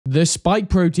The spike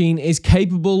protein is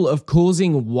capable of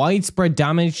causing widespread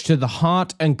damage to the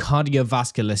heart and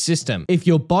cardiovascular system. If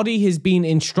your body has been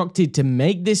instructed to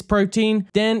make this protein,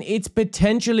 then it's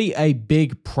potentially a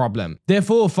big problem.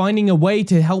 Therefore, finding a way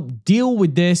to help deal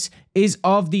with this is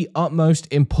of the utmost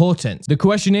importance. The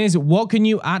question is, what can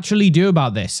you actually do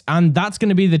about this? And that's going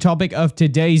to be the topic of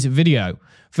today's video.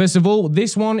 First of all,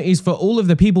 this one is for all of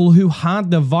the people who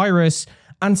had the virus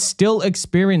and still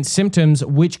experience symptoms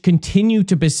which continue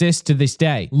to persist to this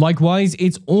day. Likewise,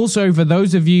 it's also for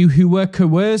those of you who were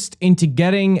coerced into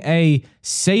getting a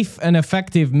safe and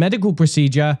effective medical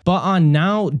procedure, but are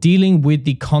now dealing with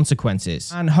the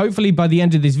consequences. And hopefully by the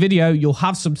end of this video, you'll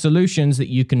have some solutions that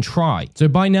you can try. So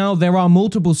by now, there are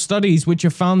multiple studies which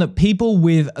have found that people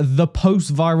with the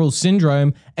post-viral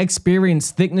syndrome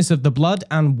experience thickness of the blood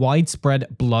and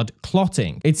widespread blood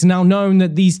clotting. It's now known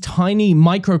that these tiny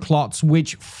microclots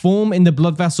which form in the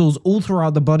blood vessels all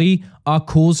throughout the body are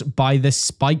caused by the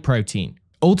spike protein.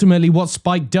 Ultimately, what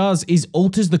spike does is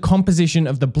alters the composition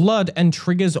of the blood and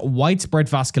triggers widespread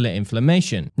vascular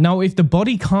inflammation. Now, if the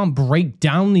body can't break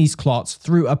down these clots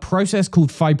through a process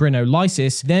called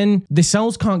fibrinolysis, then the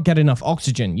cells can't get enough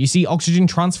oxygen. You see, oxygen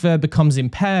transfer becomes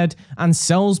impaired and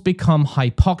cells become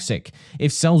hypoxic.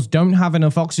 If cells don't have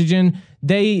enough oxygen,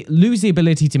 they lose the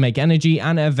ability to make energy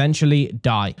and eventually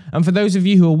die. And for those of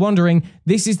you who are wondering,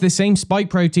 this is the same spike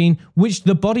protein which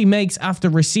the body makes after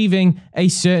receiving a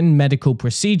certain medical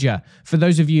procedure. For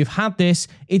those of you who've had this,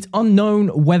 it's unknown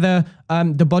whether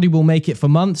the body will make it for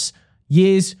months,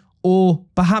 years, or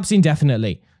perhaps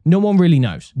indefinitely. No one really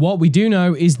knows. What we do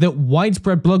know is that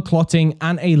widespread blood clotting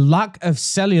and a lack of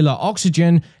cellular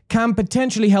oxygen can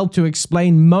potentially help to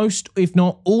explain most, if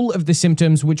not all, of the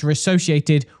symptoms which are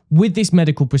associated with this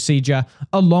medical procedure,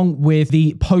 along with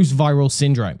the post-viral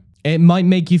syndrome. It might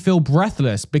make you feel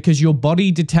breathless because your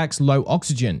body detects low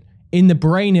oxygen. In the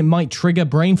brain, it might trigger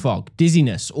brain fog,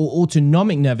 dizziness, or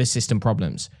autonomic nervous system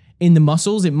problems. In the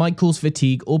muscles, it might cause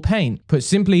fatigue or pain. Put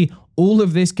simply, all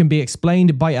of this can be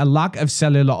explained by a lack of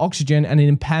cellular oxygen and an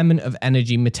impairment of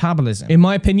energy metabolism. In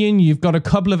my opinion, you've got a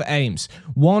couple of aims.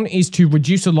 One is to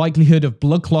reduce the likelihood of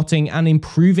blood clotting and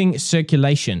improving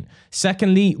circulation.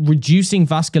 Secondly, reducing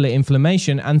vascular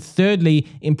inflammation. And thirdly,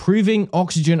 improving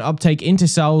oxygen uptake into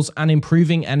cells and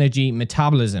improving energy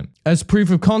metabolism. As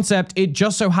proof of concept, it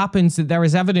just so happens that there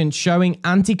is evidence showing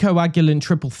anticoagulant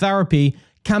triple therapy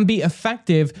can be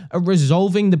effective at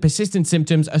resolving the persistent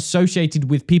symptoms associated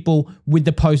with people with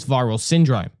the post-viral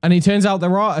syndrome. And it turns out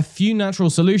there are a few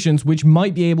natural solutions which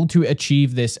might be able to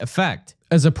achieve this effect.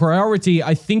 As a priority,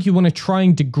 I think you want to try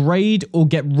and degrade or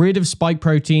get rid of spike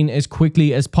protein as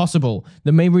quickly as possible.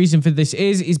 The main reason for this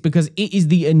is because it is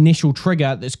the initial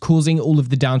trigger that's causing all of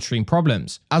the downstream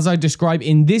problems. As I described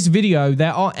in this video,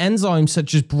 there are enzymes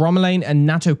such as bromelain and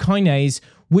nattokinase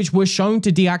which were shown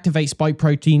to deactivate spike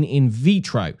protein in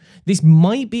vitro. This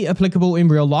might be applicable in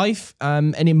real life,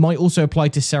 and it might also apply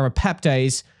to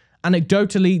serrapeptase.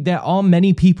 Anecdotally, there are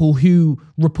many people who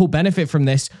report benefit from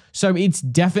this, so it's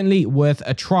definitely worth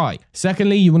a try.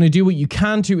 Secondly, you want to do what you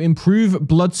can to improve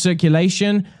blood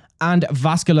circulation and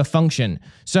vascular function.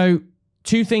 So,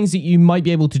 two things that you might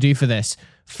be able to do for this.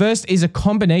 First is a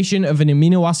combination of an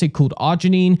amino acid called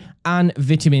arginine and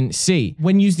vitamin C.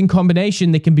 When used in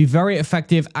combination, they can be very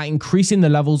effective at increasing the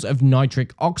levels of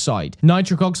nitric oxide.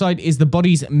 Nitric oxide is the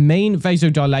body's main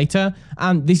vasodilator,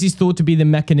 and this is thought to be the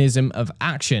mechanism of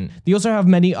action. They also have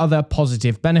many other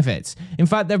positive benefits. In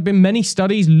fact, there have been many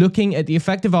studies looking at the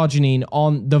effect of arginine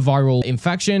on the viral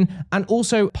infection and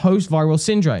also post-viral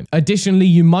syndrome. Additionally,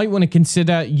 you might want to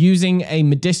consider using a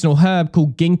medicinal herb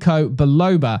called Ginkgo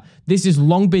biloba. This has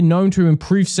long been known to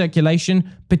improve circulation,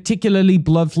 particularly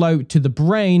blood flow to the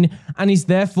brain, and is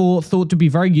therefore thought to be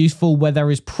very useful where there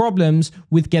is problems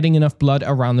with getting enough blood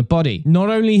around the body. Not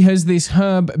only has this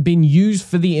herb been used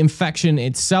for the infection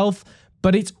itself,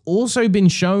 but it's also been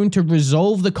shown to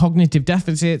resolve the cognitive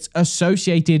deficits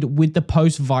associated with the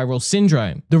post-viral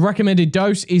syndrome. The recommended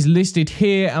dose is listed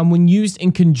here, and when used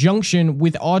in conjunction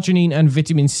with arginine and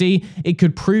vitamin C, it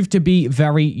could prove to be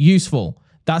very useful.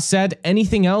 That said,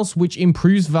 anything else which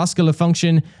improves vascular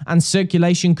function and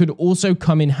circulation could also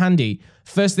come in handy.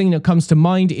 First thing that comes to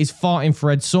mind is far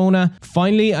infrared sauna.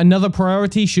 Finally, another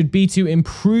priority should be to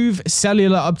improve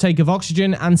cellular uptake of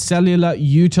oxygen and cellular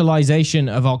utilization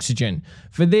of oxygen.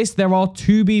 For this, there are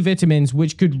two B vitamins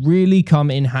which could really come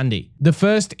in handy. The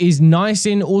first is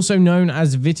niacin, also known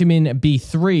as vitamin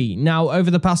B3. Now,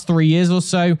 over the past 3 years or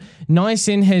so,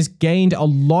 niacin has gained a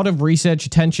lot of research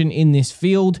attention in this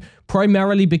field,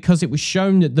 primarily because it was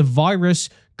shown that the virus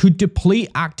could deplete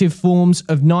active forms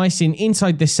of niacin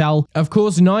inside the cell. Of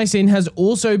course, niacin has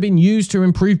also been used to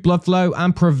improve blood flow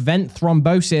and prevent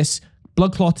thrombosis,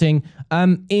 blood clotting,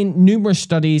 in numerous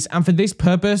studies, and for this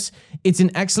purpose, it's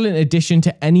an excellent addition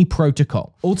to any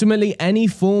protocol. Ultimately, any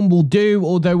form will do,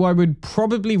 although I would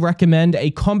probably recommend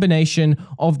a combination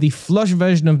of the flush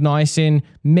version of niacin,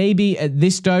 maybe at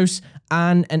this dose,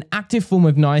 and an active form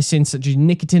of niacin such as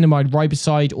nicotinamide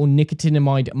riboside or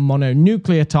nicotinamide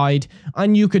mononucleotide,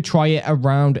 and you could try it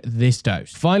around this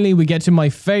dose. Finally, we get to my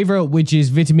favorite, which is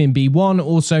vitamin B1,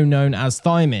 also known as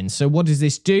thiamine. So what does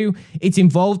this do? It's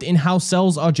involved in how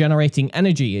cells are generating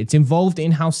energy. It's involved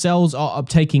in how cells are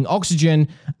uptaking oxygen,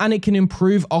 and it can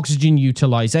improve oxygen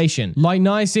utilization. Like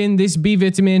niacin, this B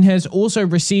vitamin has also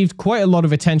received quite a lot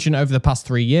of attention over the past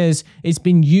 3 years. It's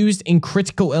been used in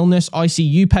critical illness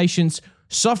ICU patients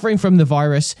suffering from the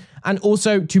virus, and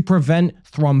also to prevent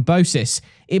thrombosis.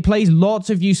 It plays lots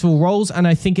of useful roles, and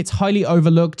I think it's highly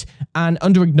overlooked and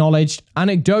underacknowledged.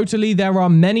 Anecdotally, there are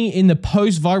many in the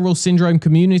post-viral syndrome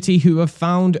community who have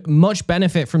found much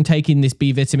benefit from taking this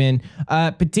B vitamin,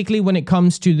 particularly when it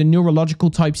comes to the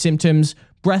neurological type symptoms,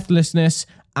 breathlessness,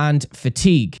 and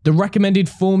fatigue. The recommended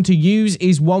form to use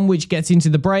is one which gets into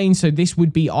the brain, so this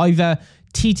would be either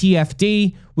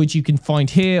TTFD, which you can find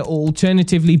here, or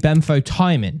alternatively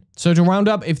benfotiamine. So to round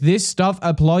up, if this stuff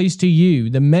applies to you,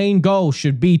 the main goal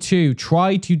should be to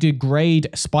try to degrade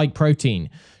spike protein,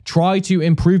 try to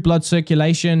improve blood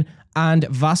circulation and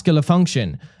vascular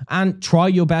function, and try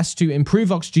your best to improve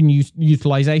oxygen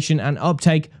utilization and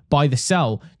uptake by the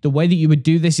cell. The way that you would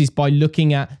do this is by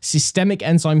looking at systemic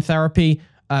enzyme therapy,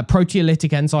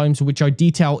 proteolytic enzymes, which I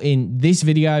detail in this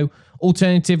video.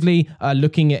 Alternatively,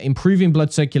 looking at improving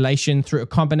blood circulation through a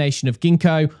combination of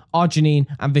Ginkgo, Arginine,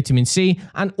 and vitamin C,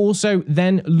 and also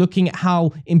then looking at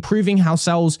how improving how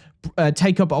cells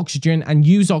take up oxygen and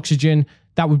use oxygen.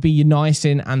 That would be your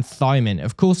niacin and thiamine.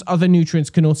 Of course, other nutrients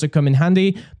can also come in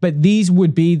handy, but these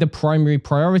would be the primary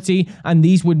priority, and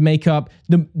these would make up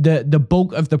the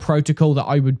bulk of the protocol that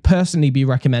I would personally be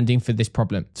recommending for this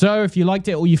problem. So if you liked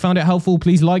it or you found it helpful,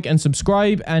 please like and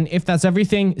subscribe. And if that's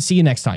everything, see you next time.